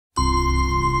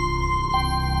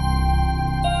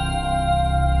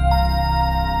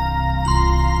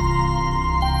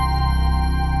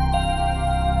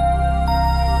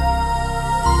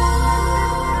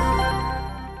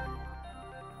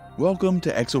Welcome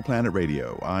to Exoplanet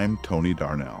Radio. I'm Tony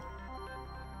Darnell.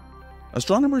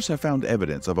 Astronomers have found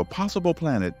evidence of a possible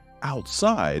planet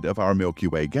outside of our Milky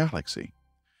Way galaxy.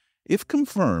 If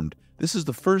confirmed, this is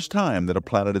the first time that a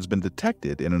planet has been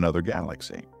detected in another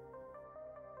galaxy.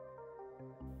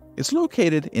 It's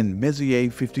located in Messier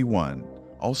 51,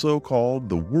 also called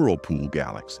the Whirlpool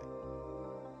Galaxy.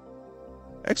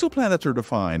 Exoplanets are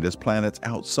defined as planets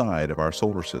outside of our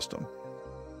solar system.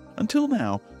 Until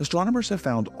now, astronomers have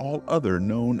found all other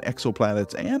known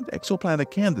exoplanets and exoplanet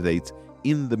candidates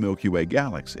in the Milky Way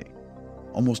galaxy,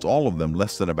 almost all of them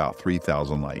less than about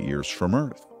 3,000 light-years from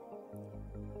Earth.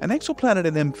 An exoplanet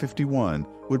in M51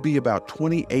 would be about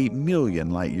 28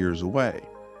 million light-years away,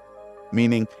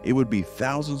 meaning it would be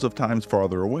thousands of times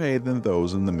farther away than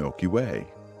those in the Milky Way.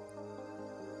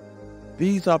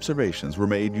 These observations were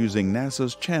made using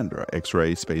NASA's Chandra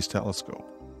X-ray Space Telescope.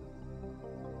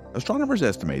 Astronomers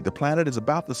estimate the planet is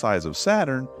about the size of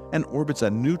Saturn and orbits a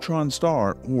neutron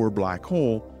star or black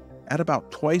hole at about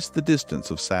twice the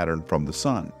distance of Saturn from the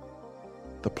Sun.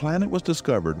 The planet was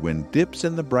discovered when dips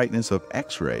in the brightness of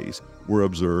X-rays were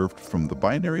observed from the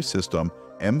binary system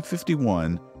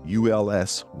M51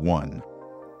 ULS-1.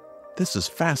 This is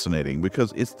fascinating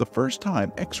because it's the first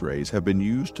time X-rays have been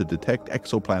used to detect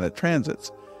exoplanet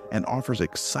transits and offers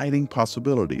exciting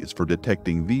possibilities for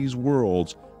detecting these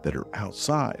worlds that are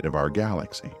outside of our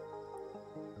galaxy.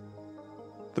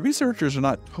 The researchers are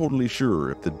not totally sure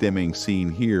if the dimming seen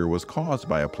here was caused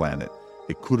by a planet.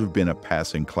 It could have been a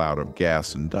passing cloud of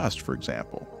gas and dust, for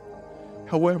example.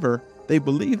 However, they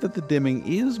believe that the dimming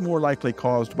is more likely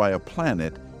caused by a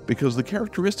planet because the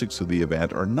characteristics of the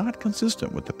event are not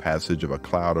consistent with the passage of a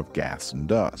cloud of gas and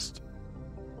dust.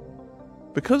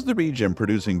 Because the region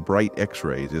producing bright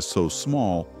X-rays is so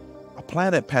small, a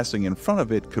planet passing in front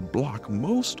of it could block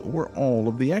most or all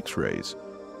of the X-rays,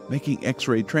 making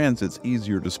X-ray transits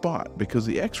easier to spot because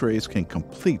the X-rays can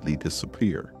completely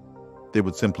disappear. They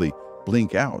would simply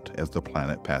blink out as the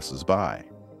planet passes by.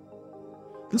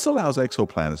 This allows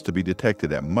exoplanets to be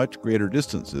detected at much greater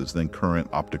distances than current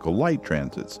optical light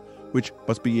transits, which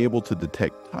must be able to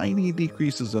detect tiny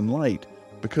decreases in light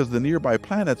because the nearby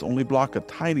planets only block a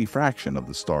tiny fraction of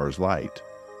the star's light.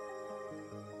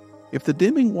 If the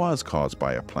dimming was caused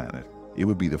by a planet, it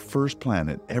would be the first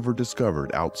planet ever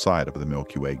discovered outside of the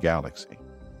Milky Way galaxy.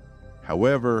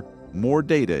 However, more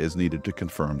data is needed to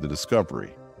confirm the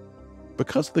discovery.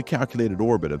 Because of the calculated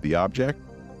orbit of the object,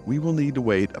 we will need to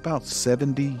wait about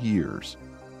 70 years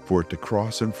for it to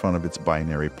cross in front of its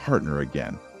binary partner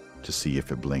again to see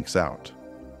if it blinks out.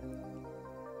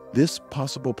 This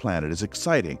possible planet is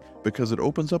exciting because it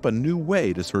opens up a new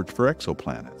way to search for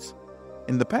exoplanets.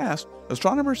 In the past,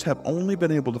 astronomers have only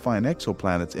been able to find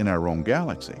exoplanets in our own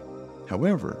galaxy.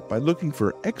 However, by looking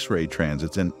for X-ray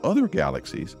transits in other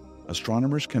galaxies,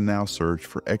 astronomers can now search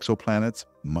for exoplanets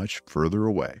much further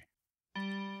away.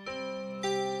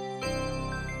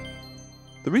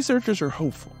 The researchers are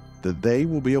hopeful that they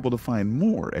will be able to find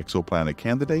more exoplanet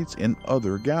candidates in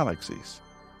other galaxies.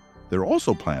 They're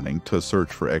also planning to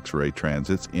search for X-ray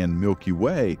transits in Milky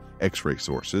Way X-ray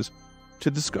sources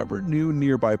to discover new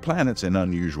nearby planets in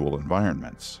unusual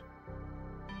environments.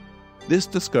 This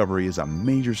discovery is a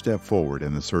major step forward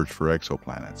in the search for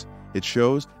exoplanets. It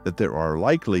shows that there are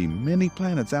likely many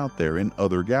planets out there in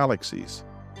other galaxies,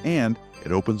 and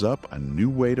it opens up a new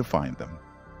way to find them.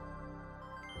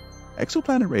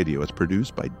 Exoplanet Radio is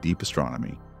produced by Deep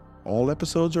Astronomy. All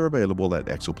episodes are available at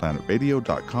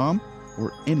exoplanetradio.com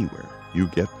or anywhere you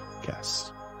get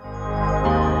podcasts.